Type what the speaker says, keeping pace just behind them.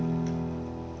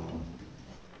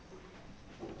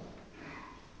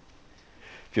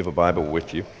If you have a Bible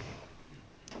with you,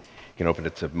 you can open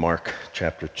it to Mark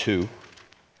chapter 2,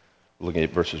 looking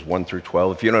at verses 1 through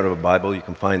 12. If you don't have a Bible, you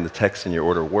can find the text in your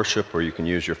order of worship, or you can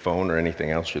use your phone or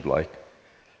anything else you'd like.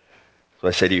 So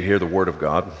I say to you, hear the word of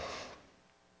God.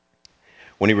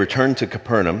 When he returned to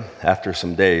Capernaum after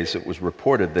some days, it was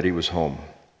reported that he was home.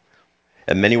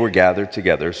 And many were gathered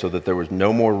together so that there was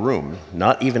no more room,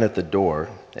 not even at the door,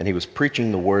 and he was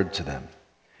preaching the word to them.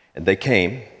 And they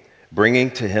came,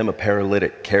 bringing to him a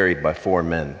paralytic carried by 4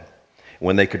 men.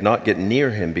 When they could not get near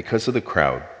him because of the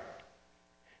crowd,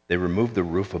 they removed the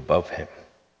roof above him.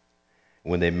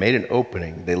 When they made an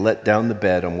opening, they let down the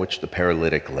bed on which the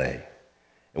paralytic lay.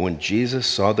 And when Jesus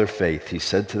saw their faith, he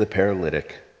said to the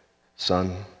paralytic,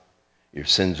 "Son, your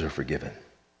sins are forgiven."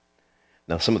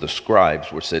 Now some of the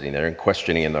scribes were sitting there and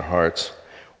questioning in their hearts,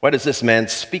 "Why does this man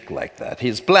speak like that? He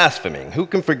is blaspheming. Who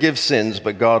can forgive sins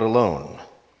but God alone?"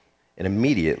 And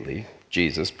immediately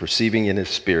Jesus, perceiving in his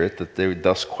spirit that they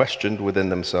thus questioned within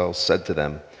themselves, said to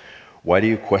them, "Why do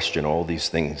you question all these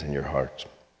things in your hearts?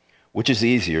 Which is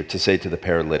easier, to say to the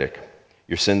paralytic,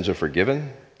 'Your sins are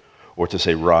forgiven,' or to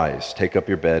say, 'Rise, take up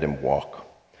your bed and walk'?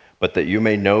 But that you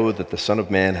may know that the Son of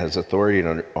Man has authority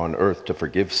on earth to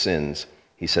forgive sins,"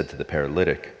 he said to the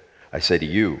paralytic, "I say to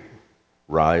you,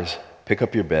 rise, pick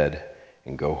up your bed,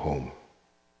 and go home."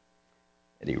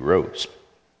 And he rose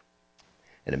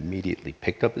and immediately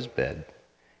picked up his bed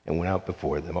and went out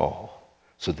before them all,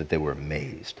 so that they were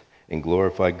amazed and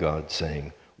glorified God,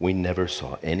 saying, "We never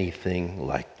saw anything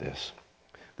like this."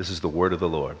 This is the word of the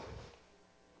Lord.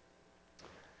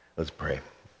 Let's pray.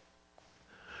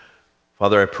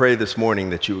 Father, I pray this morning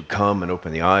that you would come and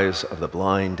open the eyes of the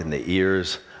blind and the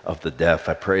ears of the deaf.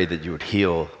 I pray that you would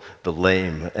heal the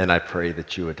lame, and I pray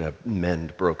that you would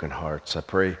mend broken hearts. I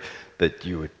pray that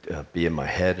you would be in my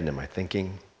head and in my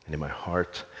thinking and in my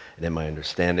heart and in my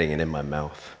understanding and in my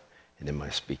mouth and in my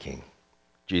speaking. In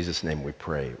Jesus' name we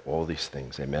pray all these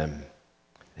things. Amen.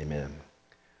 Amen.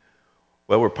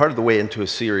 Well, we're part of the way into a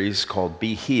series called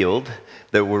Be Healed,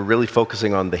 that we're really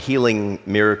focusing on the healing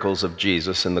miracles of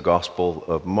Jesus in the Gospel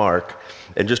of Mark.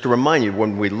 And just to remind you,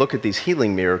 when we look at these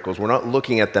healing miracles, we're not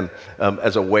looking at them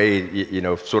as a way,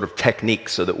 sort of technique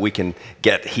so that we can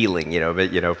get healing,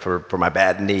 for my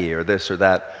bad knee or this or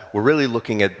that. We're really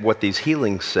looking at what these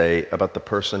healings say about the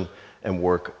person and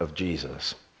work of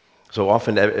Jesus. So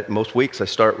often, most weeks, I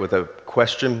start with a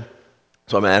question.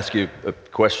 So I'm going to ask you a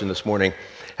question this morning.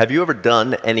 Have you ever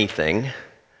done anything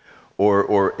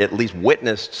or at least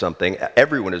witnessed something?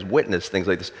 Everyone has witnessed things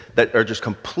like this that are just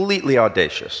completely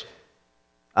audacious.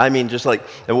 I mean, just like,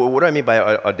 what do I mean by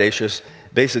audacious?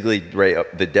 Basically, Ray,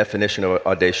 the definition of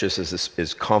audacious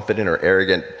is confident or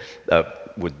arrogant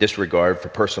with disregard for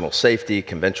personal safety,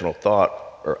 conventional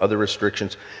thought, or other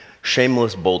restrictions.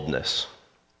 Shameless boldness.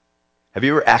 Have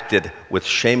you ever acted with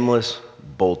shameless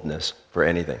boldness for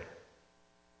anything?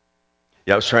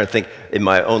 Yeah, I was trying to think in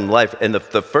my own life, and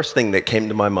the first thing that came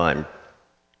to my mind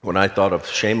when I thought of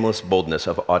shameless boldness,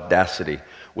 of audacity,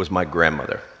 was my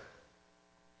grandmother.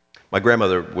 My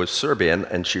grandmother was Serbian,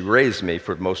 and she raised me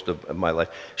for most of my life.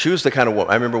 She was the kind of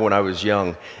woman, I remember when I was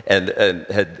young and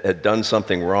had done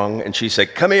something wrong, and she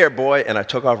said, "Come here, boy," and I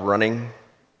took off running,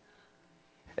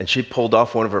 and she pulled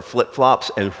off one of her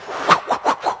flip-flops and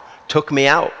took me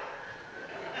out.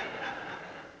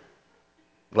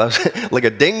 I was like a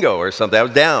dingo or something. I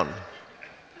was down.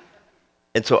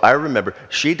 And so I remember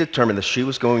she determined that she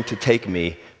was going to take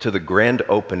me to the grand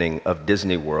opening of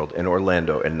Disney World in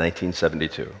Orlando in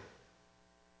 1972.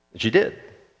 And she did.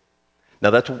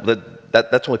 Now that's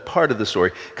only part of the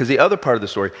story, because the other part of the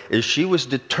story is she was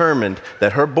determined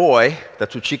that her boy,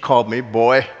 that's what she called me,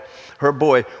 boy, her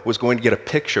boy was going to get a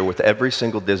picture with every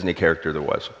single Disney character there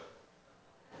was.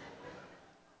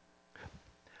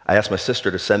 I asked my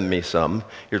sister to send me some.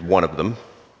 Here's one of them.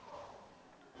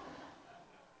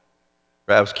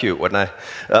 That was cute, wasn't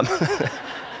I?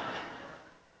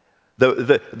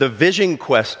 The Vision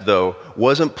Quest, though,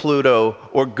 wasn't Pluto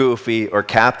or Goofy or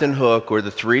Captain Hook or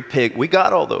the Three Pigs. We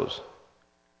got all those.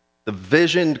 The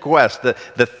Vision Quest, the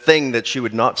thing that she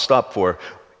would not stop for,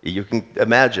 you can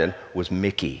imagine, was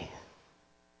Mickey.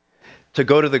 To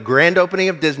go to the grand opening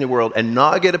of Disney World and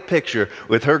not get a picture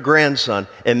with her grandson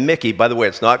and Mickey. By the way,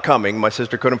 it's not coming. My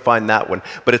sister couldn't find that one,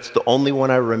 but it's the only one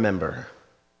I remember.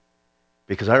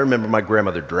 Because I remember my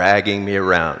grandmother dragging me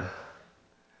around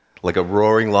like a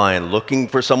roaring lion, looking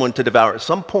for someone to devour. At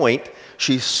some point,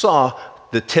 she saw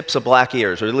the tips of black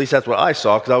ears, or at least that's what I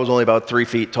saw, because I was only about 3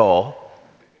 feet tall.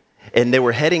 And they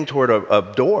were heading toward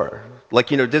a door. Like,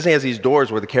 Disney has these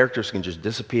doors where the characters can just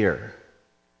disappear.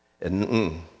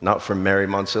 And not from Mary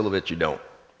Monsilovich, you don't.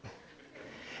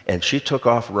 and she took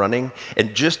off running.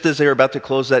 And just as they were about to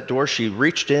close that door, she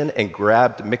reached in and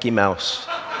grabbed Mickey Mouse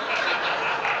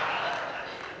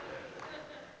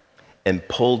and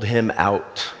pulled him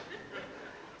out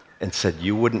and said,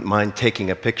 "You wouldn't mind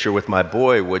taking a picture with my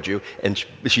boy, would you?" And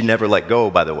she never let go,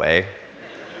 by the way.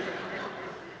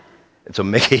 And so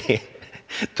Mickey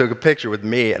took a picture with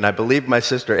me, and I believe my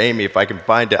sister Amy, if I can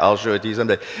find it, I'll show it to you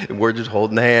someday. And we're just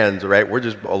holding hands, right? We're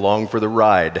just along for the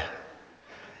ride.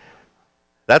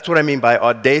 That's what I mean by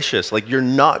audacious. Like, you're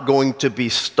not going to be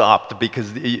stopped,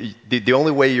 because the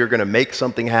only way you're going to make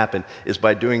something happen is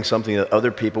by doing something that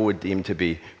other people would deem to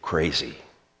be crazy,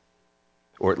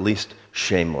 or at least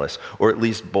shameless, or at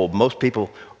least bold. Most people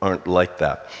aren't like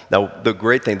that. Now, the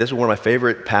great thing, this is one of my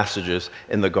favorite passages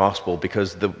in the gospel,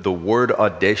 because the word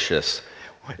audacious,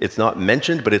 it's not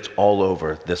mentioned, but it's all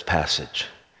over this passage.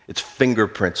 Its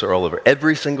fingerprints are all over.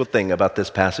 Every single thing about this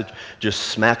passage just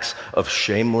smacks of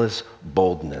shameless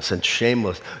boldness and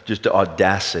shameless just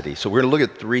audacity. So we're going to look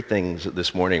at three things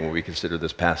this morning when we consider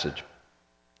this passage.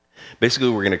 Basically,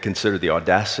 we're going to consider the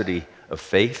audacity of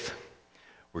faith.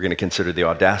 We're going to consider the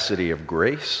audacity of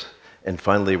grace. And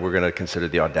finally, we're going to consider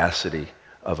the audacity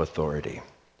of authority.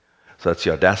 So that's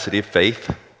the audacity of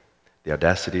faith, the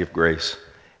audacity of grace,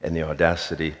 and the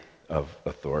audacity of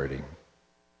authority.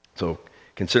 So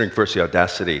considering first the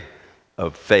audacity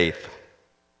of faith,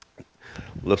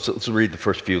 let's read the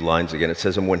first few lines again. It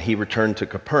says, "And when he returned to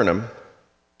Capernaum,"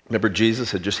 remember,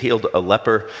 Jesus had just healed a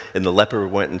leper, and the leper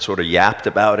went and sort of yapped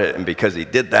about it, and because he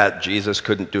did that, Jesus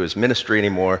couldn't do his ministry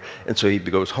anymore, and so he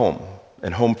goes home.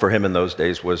 And home for him in those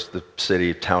days was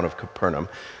the town of Capernaum.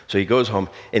 So he goes home,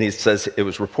 and he says, "It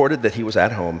was reported that he was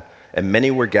at home, and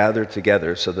many were gathered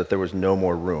together so that there was no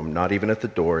more room, not even at the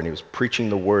door, and he was preaching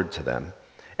the word to them.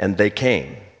 And they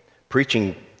came,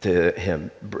 preaching to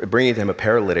him, bringing to him a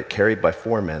paralytic carried by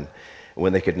 4 men. And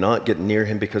when they could not get near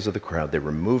him because of the crowd, they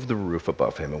removed the roof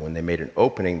above him, and when they made an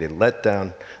opening, they let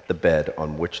down the bed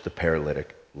on which the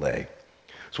paralytic lay."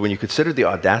 So when you consider the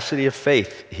audacity of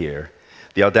faith here,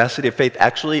 the audacity of faith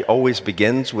actually always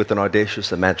begins with an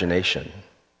audacious imagination.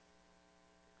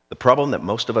 The problem that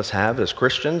most of us have as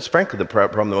Christians, frankly, the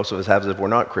problem that most of us have if we're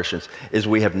not Christians, is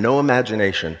we have no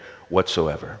imagination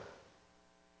whatsoever.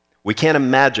 We can't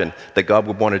imagine that God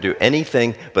would want to do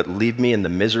anything but leave me in the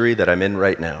misery that I'm in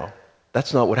right now.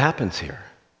 That's not what happens here.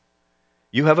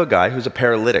 You have a guy who's a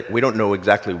paralytic. We don't know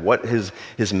exactly what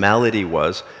his malady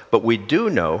was, but we do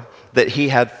know that he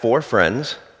had 4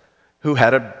 friends who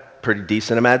had a pretty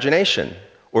decent imagination.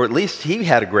 Or at least he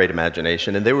had a great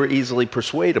imagination, and they were easily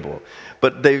persuadable.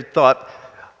 But they thought,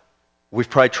 we've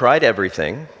probably tried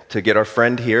everything to get our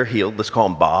friend here healed. Let's call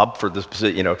him Bob for this.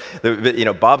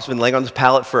 Bob's been laying on this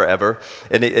pallet forever.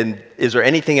 And is there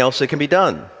anything else that can be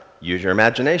done? Use your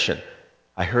imagination.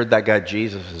 I heard that guy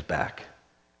Jesus is back.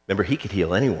 Remember, he could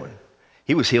heal anyone.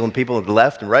 He was healing people to the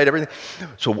left and right, everything.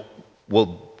 So,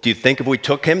 well, do you think if we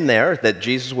took him there that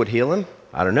Jesus would heal him?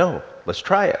 I don't know. Let's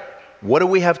try it. What do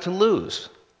we have to lose?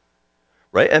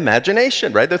 Right?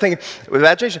 Imagination, right? They're thinking,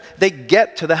 imagination. They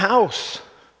get to the house,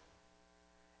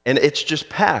 and it's just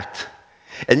packed.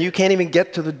 And you can't even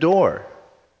get to the door.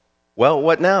 Well,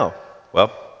 what now?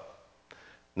 Well,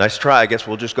 nice try. I guess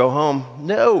we'll just go home.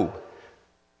 No.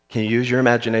 Can you use your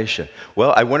imagination?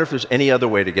 Well, I wonder if there's any other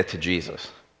way to get to Jesus.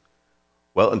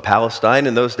 Well, in Palestine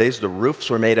in those days, the roofs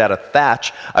were made out of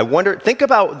thatch. Think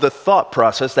about the thought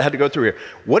process that had to go through here.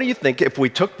 What do you think if we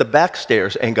took the back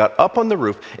stairs and got up on the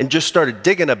roof and just started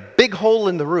digging a big hole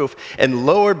in the roof and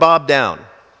lowered Bob down?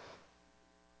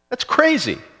 That's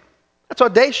crazy. That's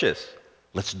audacious.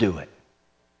 Let's do it.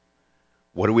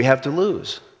 What do we have to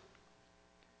lose?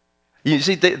 You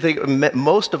see,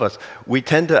 most of us, we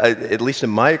tend to, at least in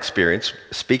my experience,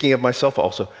 speaking of myself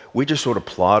also, we just sort of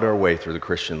plod our way through the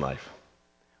Christian life.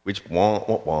 We just we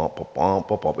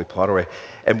plod our way,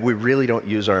 and we really don't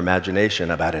use our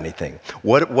imagination about anything.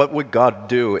 What would God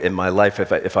do in my life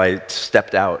if I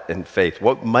stepped out in faith?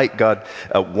 What might God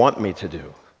want me to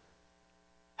do?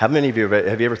 How many of you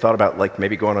have you ever thought about like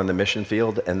maybe going on the mission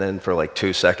field and then for like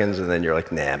 2 seconds and then you're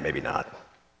like, nah, maybe not?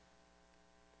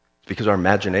 It's because our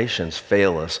imaginations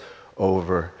fail us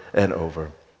over and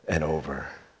over and over.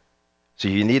 So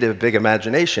you need a big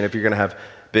imagination if you're going to have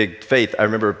big faith. I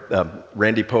remember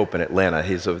Randy Pope in Atlanta.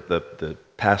 He's the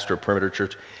pastor of Perimeter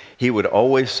Church. He would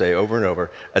always say over and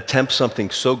over, attempt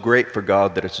something so great for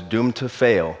God that it's doomed to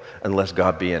fail unless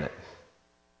God be in it.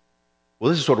 Well,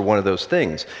 this is sort of one of those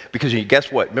things. Because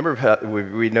guess what? Remember how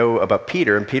we know about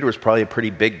Peter, and Peter was probably a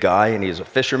pretty big guy, and he's a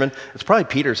fisherman. It's probably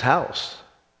Peter's house.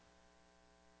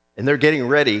 And they're getting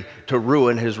ready to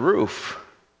ruin his roof.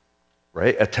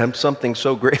 right? Attempt something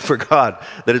so great for God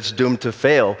that it's doomed to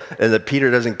fail and that Peter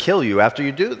doesn't kill you after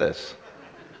you do this.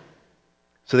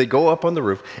 So they go up on the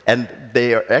roof and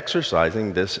they are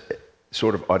exercising this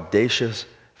sort of audacious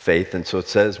faith. And so it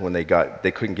says when they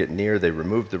couldn't get near, they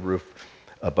removed the roof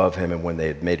above him, and when they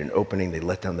had made an opening, they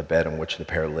let down the bed on which the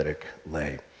paralytic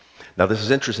lay. Now this is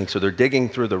interesting. So they're digging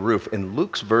through the roof. In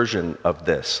Luke's version of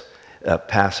this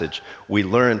passage, we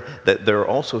learn that there are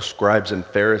also scribes and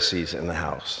Pharisees in the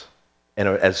house. And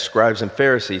as scribes and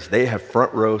Pharisees, they have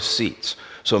front row seats.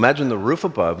 So imagine the roof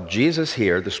above, Jesus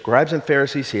here, the scribes and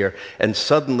Pharisees here, and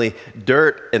suddenly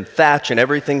dirt and thatch and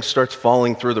everything starts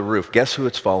falling through the roof. Guess who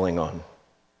it's falling on?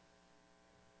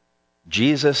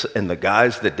 Jesus and the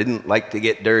guys that didn't like to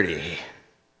get dirty.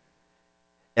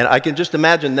 And I can just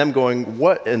imagine them going,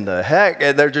 what in the heck?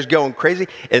 And they're just going crazy.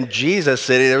 And Jesus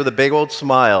sitting there with a big old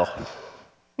smile.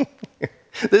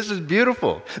 This is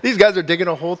beautiful. These guys are digging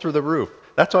a hole through the roof.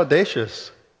 That's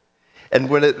audacious. And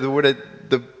when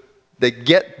they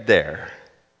get there,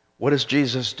 what does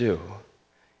Jesus do?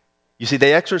 You see,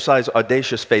 they exercise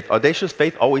audacious faith. Audacious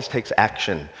faith always takes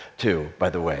action too, by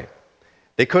the way.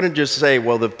 They couldn't just say,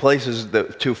 well, the place is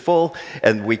too full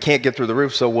and we can't get through the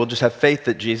roof, so we'll just have faith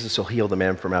that Jesus will heal the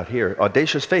man from out here.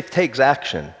 Audacious faith takes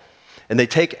action. And they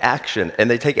take action,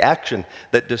 and they take action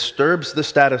that disturbs the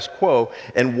status quo.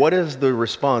 And what is the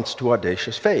response to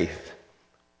audacious faith?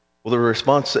 Well, the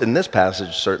response in this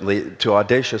passage, certainly, to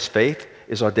audacious faith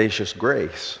is audacious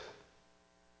grace.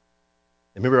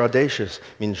 Remember, audacious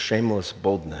means shameless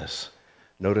boldness.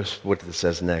 Notice what it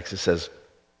says next. It says,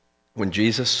 when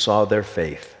Jesus saw their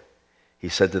faith, he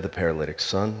said to the paralytic,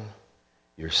 son,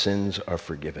 your sins are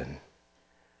forgiven.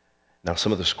 Now,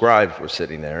 some of the scribes were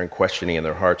sitting there and questioning in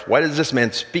their hearts, why does this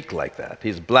man speak like that?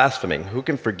 He's blaspheming. Who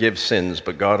can forgive sins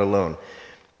but God alone?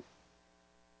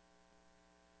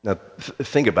 Now,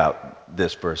 think about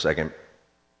this for a second.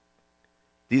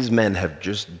 These men have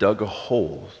just dug a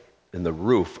hole in the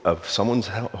roof of someone's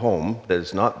home that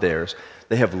is not theirs.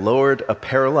 They have lowered a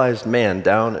paralyzed man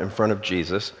down in front of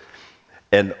Jesus.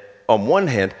 And on one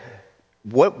hand,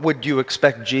 what would you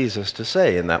expect Jesus to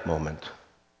say in that moment?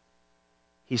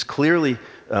 He's clearly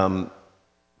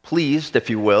pleased, if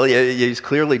you will. He's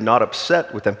clearly not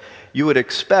upset with them. You would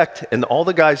expect, and all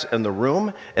the guys in the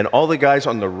room, and all the guys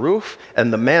on the roof,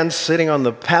 and the man sitting on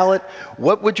the pallet,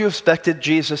 what would you have expected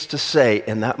Jesus to say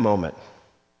in that moment?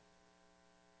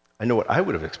 I know what I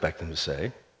would have expected him to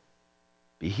say.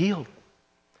 Be healed.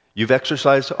 You've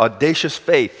exercised audacious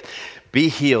faith. Be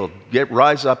healed.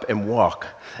 Rise up and walk.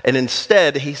 And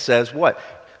instead, he says what?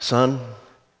 Son,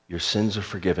 your sins are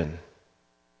forgiven.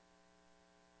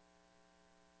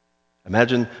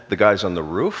 Imagine the guys on the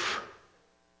roof.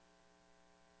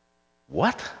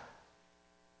 What?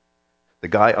 The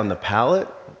guy on the pallet?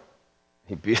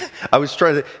 He's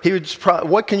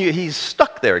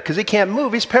stuck there because he can't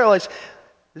move. He's paralyzed.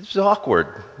 This is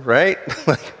awkward, right?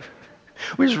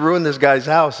 We just ruined this guy's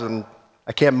house and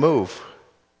I can't move.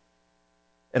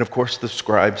 And of course, the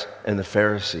scribes and the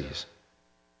Pharisees.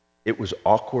 It was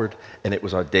awkward and it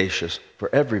was audacious for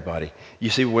everybody.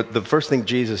 You see, what the first thing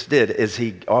Jesus did is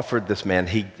he offered this man,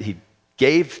 he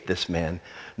gave this man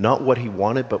not what he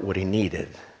wanted, but what he needed.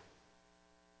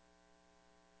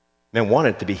 Man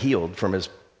wanted to be healed from his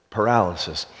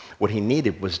paralysis. What he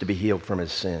needed was to be healed from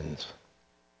his sins.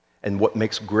 And what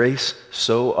makes grace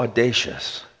so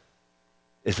audacious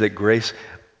is that grace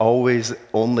always,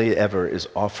 only ever is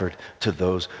offered to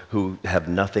those who have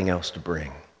nothing else to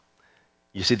bring.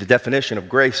 You see, the definition of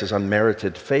grace is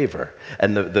unmerited favor.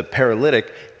 And the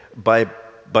paralytic, by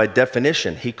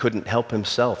definition, he couldn't help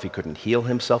himself. He couldn't heal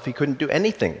himself. He couldn't do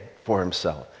anything for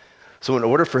himself. So in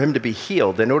order for him to be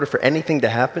healed, in order for anything to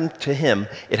happen to him,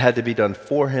 it had to be done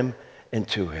for him and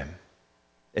to him.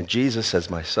 And Jesus says,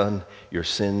 my son, your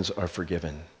sins are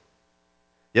forgiven.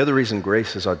 The other reason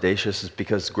grace is audacious is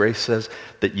because grace says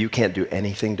that you can't do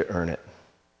anything to earn it.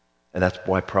 And that's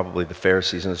why probably the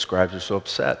Pharisees and the scribes are so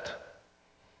upset.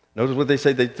 Notice what they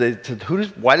say. They said,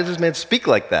 why does this man speak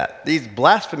like that? He's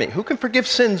blasphemy. Who can forgive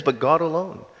sins but God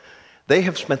alone? They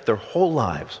have spent their whole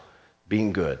lives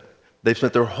being good. They've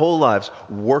spent their whole lives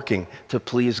working to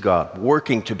please God,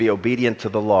 working to be obedient to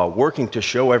the law, working to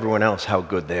show everyone else how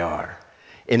good they are.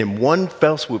 And in one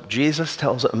fell swoop, Jesus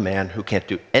tells a man who can't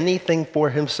do anything for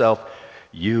himself,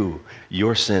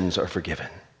 your sins are forgiven.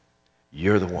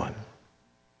 You're the one.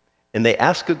 And they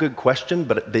ask a good question,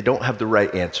 but they don't have the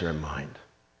right answer in mind.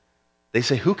 They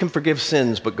say, who can forgive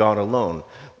sins but God alone?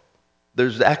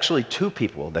 There's actually two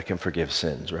people that can forgive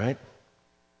sins, right?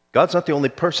 God's not the only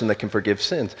person that can forgive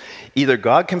sins. Either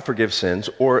God can forgive sins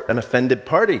or an offended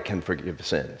party can forgive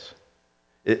sins.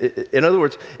 In other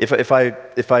words, if I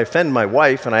offend my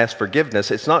wife and I ask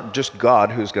forgiveness, it's not just God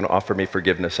who's going to offer me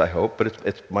forgiveness, I hope, but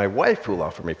it's my wife who will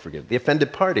offer me forgiveness, the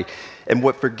offended party. And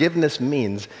what forgiveness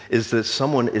means is that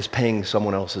someone is paying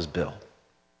someone else's bill.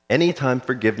 Anytime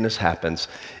forgiveness happens,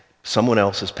 someone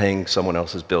else is paying someone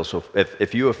else's bill. So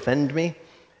if you offend me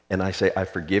and I say, I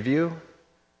forgive you,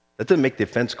 that doesn't make the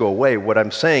offense go away. What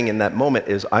I'm saying in that moment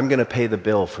is, I'm going to pay the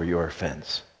bill for your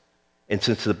offense. And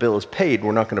since the bill is paid,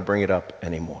 we're not going to bring it up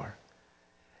anymore.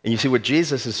 And you see, when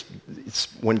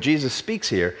Jesus speaks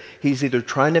here, he's either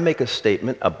trying to make a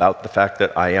statement about the fact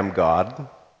that I am God,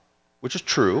 which is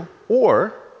true,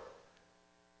 or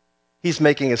he's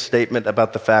making a statement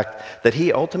about the fact that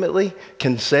he ultimately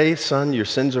can say, son, your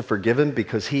sins are forgiven,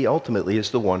 because he ultimately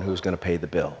is the one who's going to pay the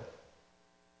bill.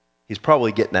 He's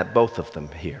probably getting at both of them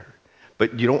here.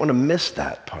 But you don't want to miss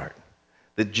that part.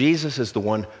 That Jesus is the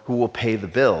one who will pay the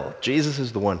bill. Jesus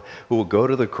is the one who will go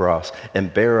to the cross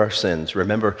and bear our sins.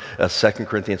 Remember 2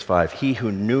 Corinthians 5, he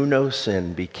who knew no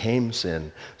sin became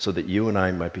sin so that you and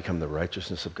I might become the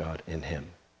righteousness of God in him.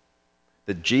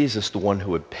 That Jesus, the one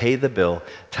who would pay the bill,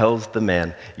 tells the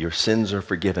man, your sins are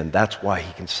forgiven. That's why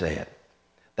he can say it.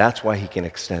 That's why he can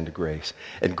extend grace.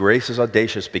 And grace is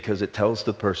audacious because it tells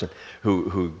the person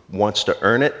who wants to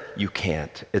earn it, you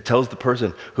can't. It tells the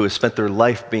person who has spent their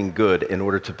life being good in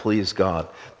order to please God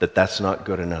that that's not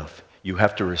good enough. You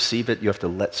have to receive it. You have to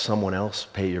let someone else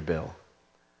pay your bill.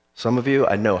 Some of you,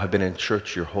 I know, have been in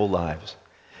church your whole lives.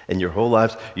 And your whole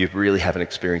lives, you really haven't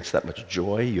experienced that much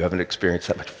joy. You haven't experienced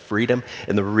that much freedom.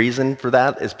 And the reason for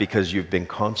that is because you've been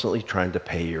constantly trying to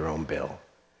pay your own bill.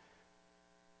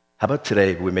 How about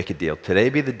today we make a deal? Today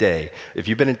be the day. If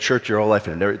you've been in church your whole life,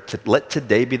 let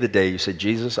today be the day you say,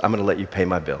 Jesus, I'm going to let you pay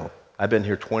my bill. I've been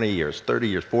here 20 years, 30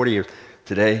 years, 40 years.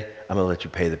 Today, I'm going to let you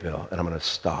pay the bill, and I'm going to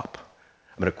stop.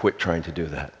 I'm going to quit trying to do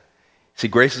that. See,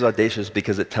 grace is audacious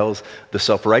because it tells the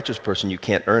self-righteous person you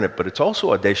can't earn it, but it's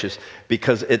also audacious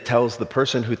because it tells the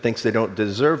person who thinks they don't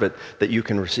deserve it that you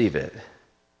can receive it.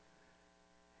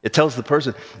 It tells the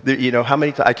person, that,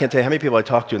 I can't tell you how many people I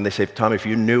talk to and they say, Tom, if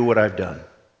you knew what I've done,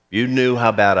 you knew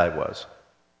how bad I was.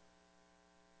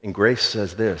 And grace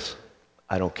says this,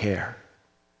 I don't care.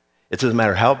 It doesn't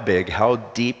matter how big, how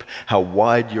deep, how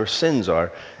wide your sins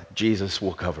are, Jesus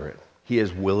will cover it. He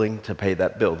is willing to pay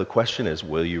that bill. The question is,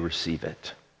 will you receive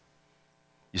it?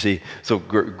 You see, so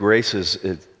grace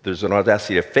there's an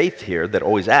audacity of faith here that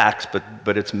always acts,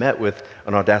 but it's met with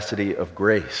an audacity of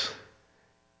grace.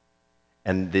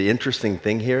 And the interesting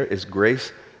thing here is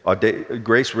grace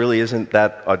really isn't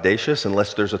that audacious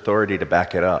unless there's authority to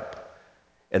back it up.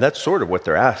 And that's sort of what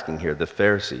they're asking here, the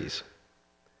Pharisees.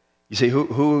 You see,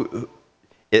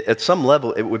 at some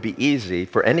level, it would be easy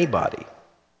for anybody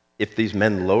if these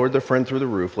men lowered their friend through the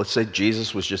roof. Let's say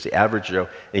Jesus was just the average Joe,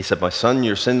 and he said, my son,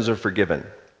 your sins are forgiven.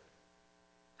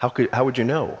 How would you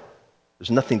know? There's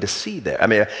nothing to see there. I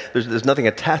mean, there's nothing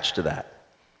attached to that.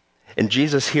 And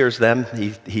Jesus hears them.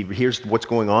 He hears what's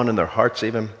going on in their hearts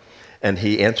even. And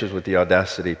he answers with the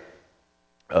audacity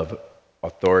of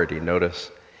authority. Notice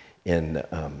in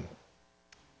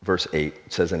verse 8,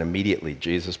 it says, and immediately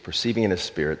Jesus, perceiving in his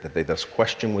spirit that they thus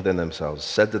questioned within themselves,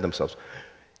 said to themselves,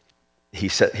 he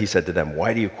said to them,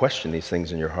 why do you question these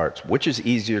things in your hearts? Which is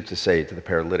easier to say to the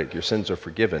paralytic, your sins are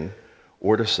forgiven,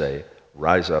 or to say,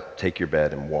 rise up, take your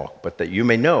bed, and walk? But that you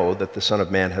may know that the Son of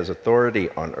Man has authority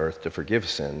on earth to forgive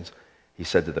sins, he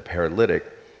said to the paralytic,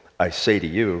 I say to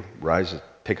you, rise,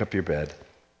 pick up your bed,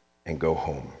 and go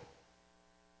home.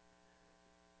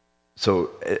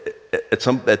 So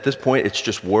at this point, it's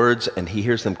just words, and he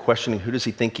hears them questioning, who does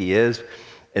he think he is?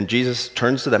 And Jesus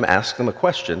turns to them, asks them a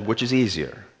question, which is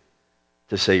easier,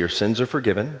 to say your sins are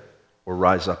forgiven, or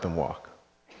rise up and walk?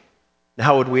 Now,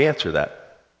 how would we answer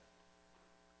that?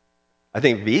 I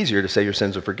think it'd be easier to say your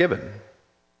sins are forgiven.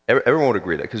 Everyone would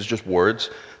agree that, because it's just words.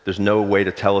 There's no way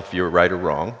to tell if you're right or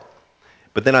wrong.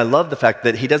 But then I love the fact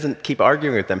that he doesn't keep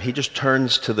arguing with them. He just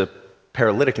turns to the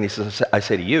paralytic and he says, I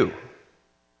say to you,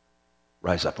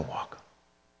 rise up and walk.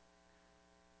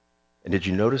 And did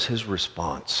you notice his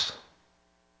response?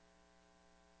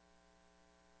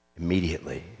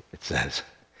 Immediately, it says,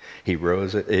 he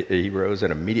rose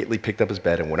and immediately picked up his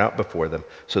bed and went out before them,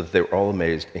 so that they were all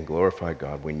amazed and glorified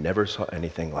God. We never saw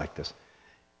anything like this.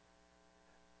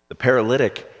 The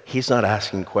paralytic, he's not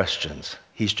asking questions.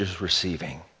 He's just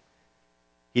receiving.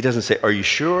 He doesn't say, are you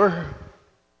sure?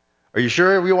 Are you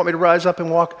sure you want me to rise up and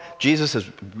walk? Jesus says,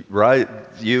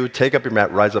 you take up your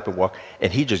mat, rise up and walk.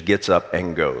 And he just gets up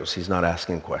and goes. He's not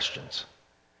asking questions.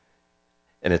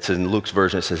 And it's in Luke's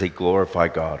version, it says he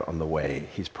glorified God on the way.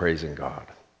 He's praising God.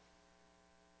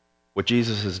 What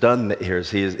Jesus has done here is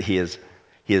he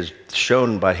He has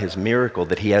shown by his miracle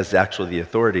that he has actually the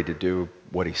authority to do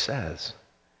what he says.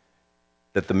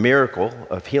 That the miracle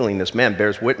of healing this man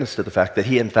bears witness to the fact that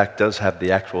he, in fact, does have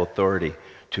the actual authority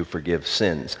to forgive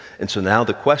sins. And so now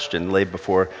the question laid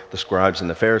before the scribes and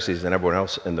the Pharisees and everyone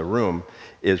else in the room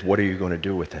is, what are you going to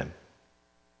do with him?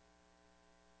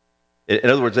 In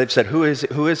other words, they've said, who is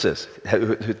this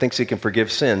who thinks he can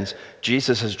forgive sins?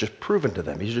 Jesus has just proven to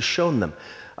them. He's just shown them,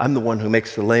 I'm the one who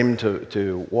makes the lame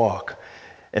to walk.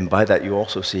 And by that you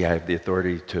also see I have the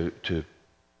authority to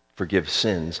forgive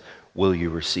sins. Will you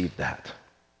receive that?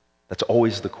 That's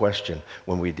always the question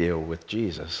when we deal with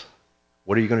Jesus.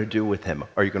 What are you going to do with him?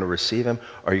 Are you going to receive him?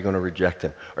 Are you going to reject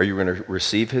him? Are you going to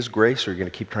receive his grace, or are you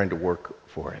going to keep trying to work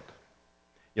for it?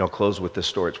 I'll close with this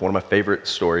story. It's one of my favorite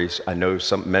stories. I know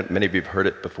many of you have heard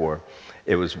it before.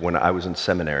 It was when I was in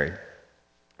seminary,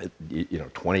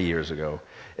 20 years ago,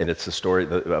 and it's the story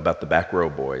about the back row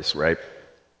boys, right?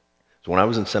 So when I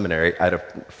was in seminary, I had a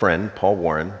friend, Paul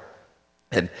Warren,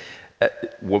 and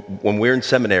when we were in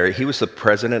seminary, he was the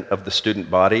president of the student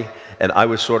body, and I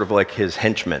was sort of like his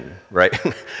henchman, right?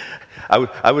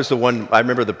 I was the one. I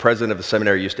remember the president of the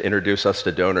seminary used to introduce us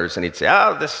to donors, and he'd say,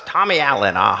 oh, this is Tommy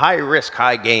Allen, a high-risk,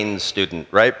 high-gain student,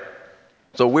 right?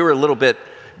 So we were a little bit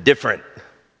different.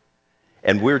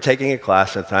 And we were taking a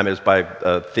class at the time. It was by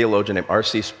a theologian named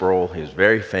R.C. Sproul. He was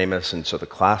very famous, and so the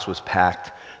class was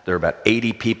packed. There were about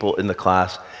 80 people in the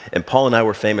class, and Paul and I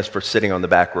were famous for sitting on the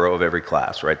back row of every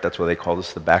class, right? That's why they called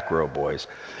us the back row boys.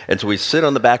 And so we sit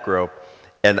on the back row,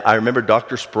 and I remember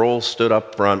Dr. Sproul stood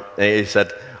up front, and he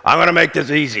said, I'm going to make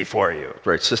this easy for you.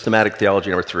 Right, systematic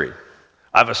theology number 3.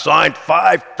 I've assigned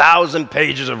 5,000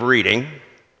 pages of reading.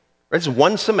 It's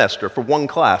one semester for one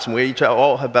class, and we each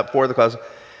all have about 4 of the classes.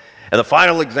 And the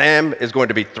final exam is going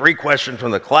to be 3 questions from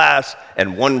the class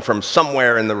and 1 from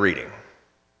somewhere in the reading.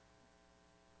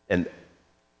 And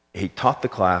he taught the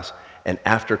class, and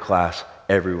after class,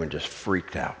 everyone just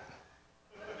freaked out.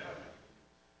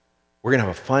 We're going to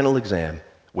have a final exam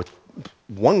with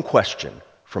 1 question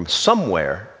from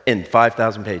somewhere in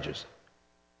 5,000 pages.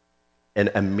 And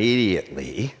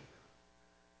immediately,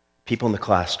 people in the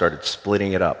class started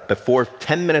splitting it up. Before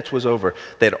 10 minutes was over,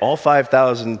 they had all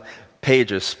 5,000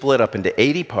 pages split up into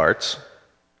 80 parts,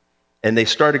 and they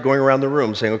started going around the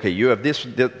room saying, okay, you have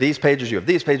these pages, you have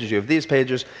these pages, you have these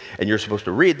pages, and you're supposed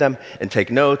to read them and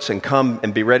take notes and come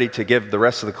and be ready to give the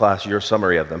rest of the class your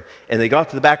summary of them. And they got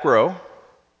to the back row,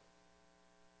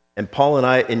 and Paul and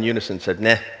I in unison said,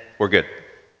 nah, we're good.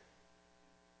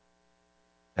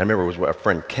 I remember it was our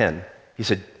friend Ken. He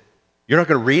said, you're not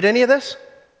going to read any of this?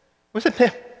 We said, nah,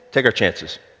 take our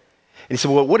chances. And he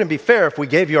said, well, it wouldn't be fair if we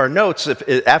gave you our notes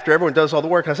after everyone does all the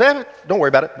work. And I said, don't worry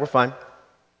about it, we're fine.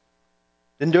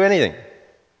 Didn't do anything.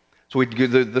 So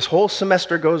this whole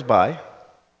semester goes by,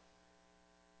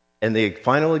 and the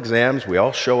final exams, we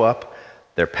all show up,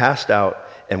 they're passed out,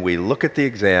 and we look at the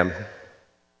exam,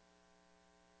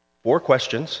 4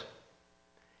 questions,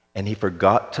 and he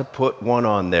forgot to put 1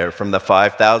 on there from the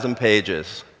 5,000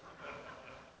 pages.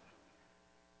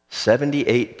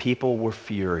 78 people were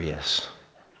furious.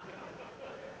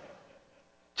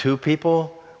 2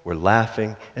 people were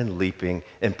laughing and leaping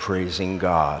and praising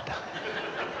God.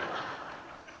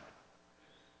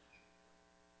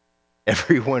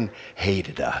 Everyone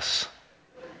hated us.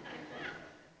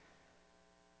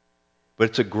 But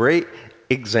it's a great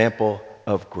example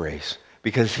of grace,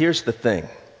 because here's the thing.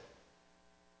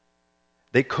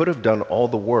 They could have done all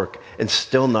the work and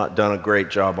still not done a great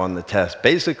job on the test.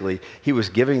 Basically, he was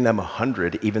giving them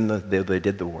 100 even though they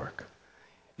did the work.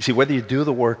 You see, whether you do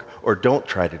the work or don't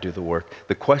try to do the work,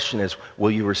 the question is,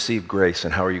 will you receive grace,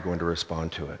 and how are you going to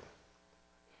respond to it?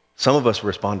 Some of us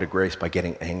respond to grace by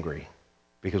getting angry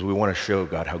because we want to show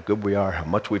God how good we are, how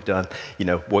much we've done,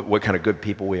 what kind of good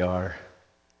people we are.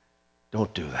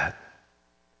 Don't do that.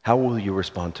 How will you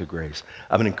respond to grace?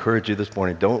 I'm going to encourage you this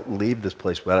morning, don't leave this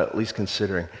place without at least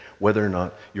considering whether or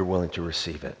not you're willing to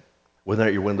receive it. Whether or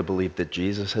not you're willing to believe that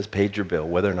Jesus has paid your bill.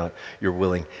 Whether or not you're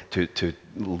willing to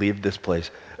leave this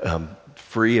place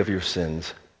free of your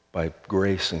sins by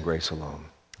grace and grace alone.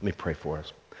 Let me pray for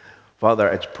us.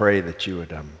 Father, I just pray that you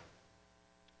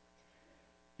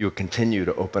would continue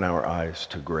to open our eyes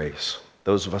to grace.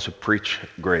 Those of us who preach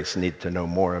grace need to know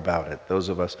more about it. Those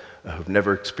of us who've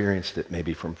never experienced it,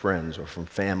 maybe from friends or from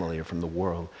family or from the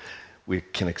world, we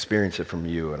can experience it from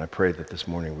you, and I pray that this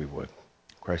morning we would.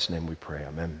 In Christ's name we pray,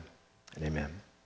 amen and amen.